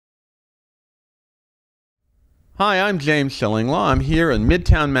Hi, I'm James Shillinglaw. I'm here in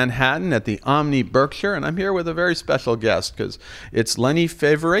Midtown Manhattan at the Omni Berkshire, and I'm here with a very special guest because it's Lenny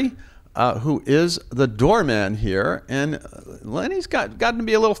Favory, who is the doorman here. And Lenny's gotten to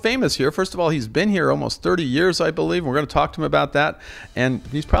be a little famous here. First of all, he's been here almost 30 years, I believe. We're going to talk to him about that. And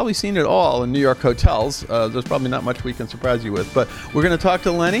he's probably seen it all in New York hotels. There's probably not much we can surprise you with. But we're going to talk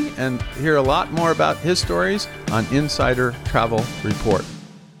to Lenny and hear a lot more about his stories on Insider Travel Report.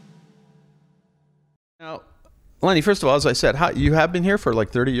 Now, Lenny, first of all, as I said, you have been here for like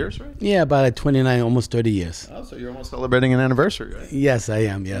 30 years, right? Yeah, about like 29, almost 30 years. Oh, so you're almost celebrating an anniversary, right? Yes, I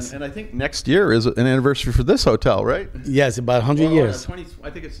am, yes. And I think next year is an anniversary for this hotel, right? Yes, about 100 years. 20, I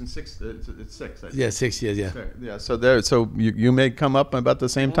think it's in six. It's 6. I think. Yeah, 6 years, yeah. Yeah, so you may come up about the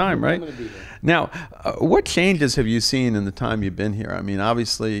same time, right? Now, what changes have you seen in the time you've been here? I mean,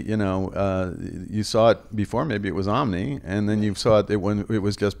 obviously, you saw it before. Maybe it was Omni, and then you saw it when it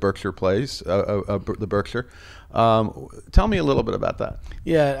was just Berkshire Place, the Berkshire. Tell me a little bit about that.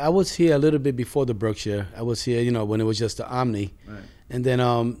 Yeah, I was here a little bit before the Berkshire. I was here, when it was just the Omni. Right. And then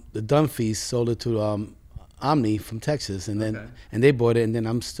the Dunphys sold it to Omni from Texas, and then and they bought it, and then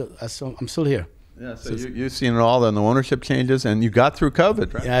I'm still here. Yeah, so you've seen it all, and the ownership changes, and you got through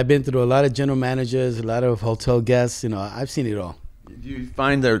COVID, right? Yeah, I've been through a lot of general managers, a lot of hotel guests. I've seen it all. Do you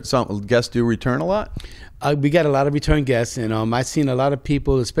find that some guests do return a lot? We got a lot of return guests, and I've seen a lot of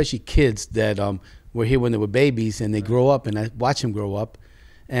people, especially kids, that were here when they were babies, and they grow up, and I watch them grow up,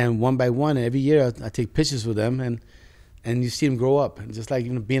 and one by one, and every year I take pictures with them, and you see them grow up, and just like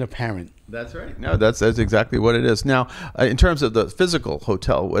being a parent. That's right. No, that's exactly what it is. Now, in terms of the physical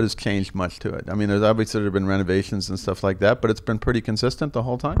hotel, what has changed much to it? I mean, there's obviously there have been renovations and stuff like that, but it's been pretty consistent the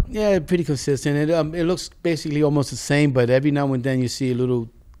whole time? Yeah, pretty consistent. It looks basically almost the same, but every now and then you see a little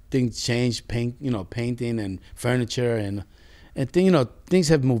things change, painting and furniture and things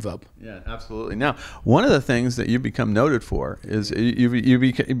have moved up. Yeah, absolutely. Now, one of the things that you've become noted for is you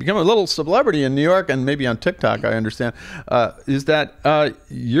become a little celebrity in New York and maybe on TikTok, I understand, is that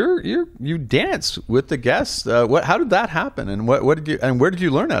you dance with the guests. How did that happen, and where did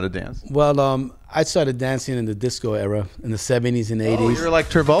you learn how to dance? Well, I started dancing in the disco era in the 70s and 80s. Oh, you're like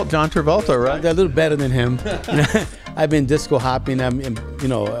John Travolta, right? A little better than him. I've been disco hopping,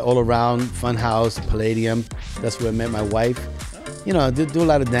 all around Funhouse, Palladium. That's where I met my wife. I do a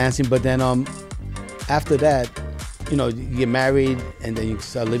lot of dancing, but then after that, you get married and then you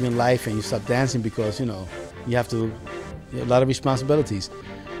start living life and you stop dancing because, you have a lot of responsibilities.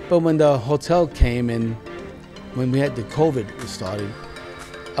 But when the hotel came and when we had the COVID started,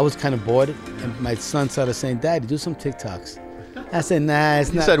 I was kind of bored, and my son started saying, "Daddy, do some TikToks." I said, "Nah, it's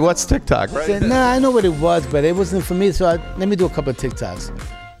not." You said, "What's TikTok?" Right? I said, "Nah, I know what it was, but it wasn't for me, so let me do a couple of TikToks."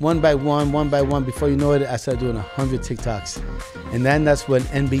 One by one, before you know it, I started doing 100 TikToks. And then that's when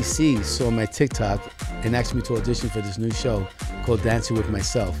NBC saw my TikTok and asked me to audition for this new show called Dancing with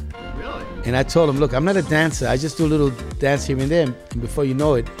Myself. Really? And I told them, look, I'm not a dancer. I just do a little dance here and there. And before you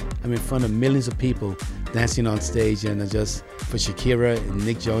know it, I'm in front of millions of people dancing on stage, and just for Shakira and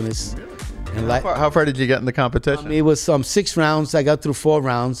Nick Jonas. Really? And how far did you get in the competition? It was 6 rounds. I got through 4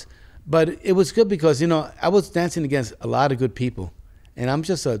 rounds. But it was good because, I was dancing against a lot of good people. And I'm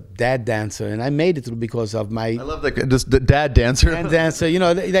just a dad dancer, and I made it through because of my... I love the dad dancer. Dad dancer.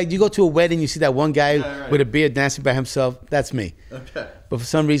 Like you go to a wedding, you see that one guy with a beard dancing by himself. That's me. Okay. But for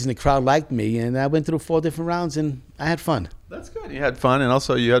some reason, the crowd liked me, and I went through 4 different rounds, and I had fun. That's good. You had fun, and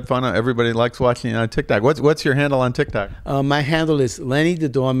also you had fun. Everybody likes watching you on TikTok. What's your handle on TikTok? My handle is Lenny the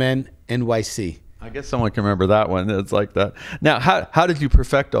Doorman NYC. I guess someone can remember that one. It's like that. Now, how did you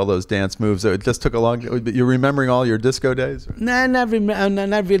perfect all those dance moves? It just took a long. You're remembering all your disco days? Nah, not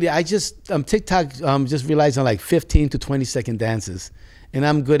really. I just TikTok just relies on like 15 to 20-second dances, and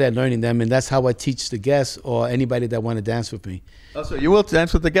I'm good at learning them. And that's how I teach the guests or anybody that want to dance with me. Oh, so you will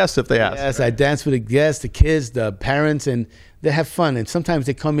dance with the guests if they ask? Yes, right? I dance with the guests, the kids, the parents, and they have fun. And sometimes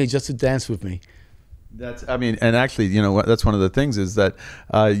they come in just to dance with me. And actually, that's one of the things is that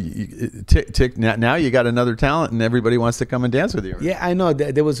now you got another talent, and everybody wants to come and dance with you. Right? Yeah, I know.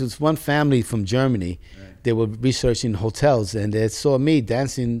 There was this one family from Germany. Right. They were researching hotels, and they saw me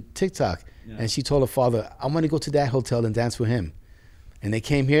dancing TikTok. Yeah. And she told her father, "I want to go to that hotel and dance with him." And they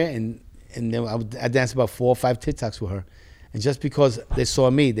came here, and then I danced about 4 or 5 TikToks with her. And just because they saw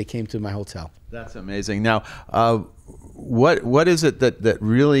me, they came to my hotel. That's amazing. Now, what is it that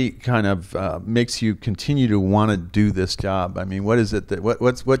really kind of makes you continue to want to do this job? I mean, what is it that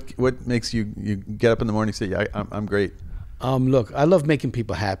what makes you get up in the morning and say, "Yeah, I'm great"? Look, I love making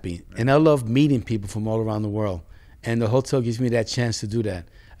people happy, and I love meeting people from all around the world. And the hotel gives me that chance to do that.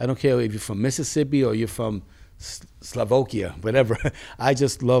 I don't care if you're from Mississippi or you're from Slovakia, whatever. I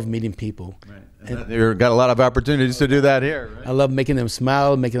just love meeting people. Right. And you've got a lot of opportunities to do that here. Right? I love making them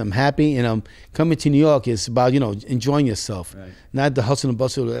smile, making them happy. And coming to New York is about, enjoying yourself. Right. Not the hustle and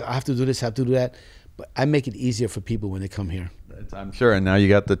bustle. I have to do this, I have to do that. But I make it easier for people when they come here. I'm sure. And now you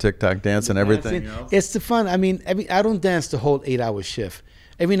got the TikTok dance and everything else. It's the fun. I mean, I don't dance the whole 8-hour shift.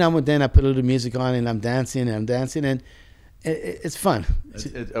 Every now and then I put a little music on and I'm dancing, and it's fun.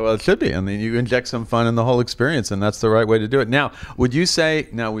 Well, it should be. I mean, you inject some fun in the whole experience, and that's the right way to do it. Now, would you say,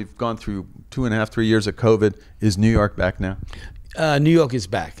 now we've gone through 2.5, 3 years of COVID, is New York back now? New York is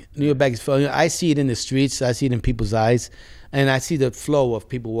back. New York back is fun. I see it in the streets. I see it in people's eyes. And I see the flow of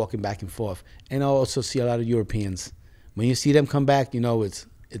people walking back and forth. And I also see a lot of Europeans. When you see them come back,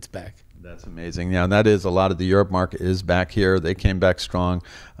 it's back. That's amazing. Yeah, and that is, a lot of the Europe market is back here. They came back strong.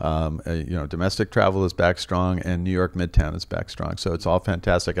 Domestic travel is back strong, and New York Midtown is back strong. So it's all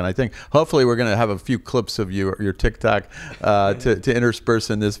fantastic. And I think hopefully we're going to have a few clips of your TikTok to intersperse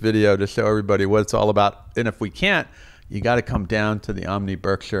in this video to show everybody what it's all about. And if we can't, you got to come down to the Omni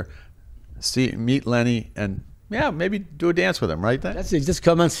Berkshire, meet Lenny, and maybe do a dance with him, right? That's it. Just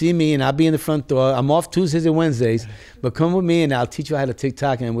come and see me, and I'll be in the front door. I'm off Tuesdays and Wednesdays, but come with me, and I'll teach you how to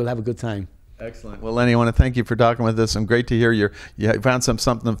TikTok, and we'll have a good time. Excellent. Well, Lenny, I want to thank you for talking with us. And great to hear you found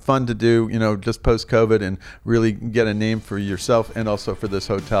something fun to do, just post-COVID, and really get a name for yourself and also for this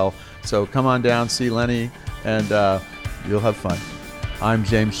hotel. So come on down, see Lenny, and you'll have fun. I'm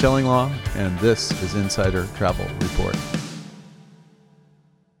James Shillinglaw, and this is Insider Travel Report.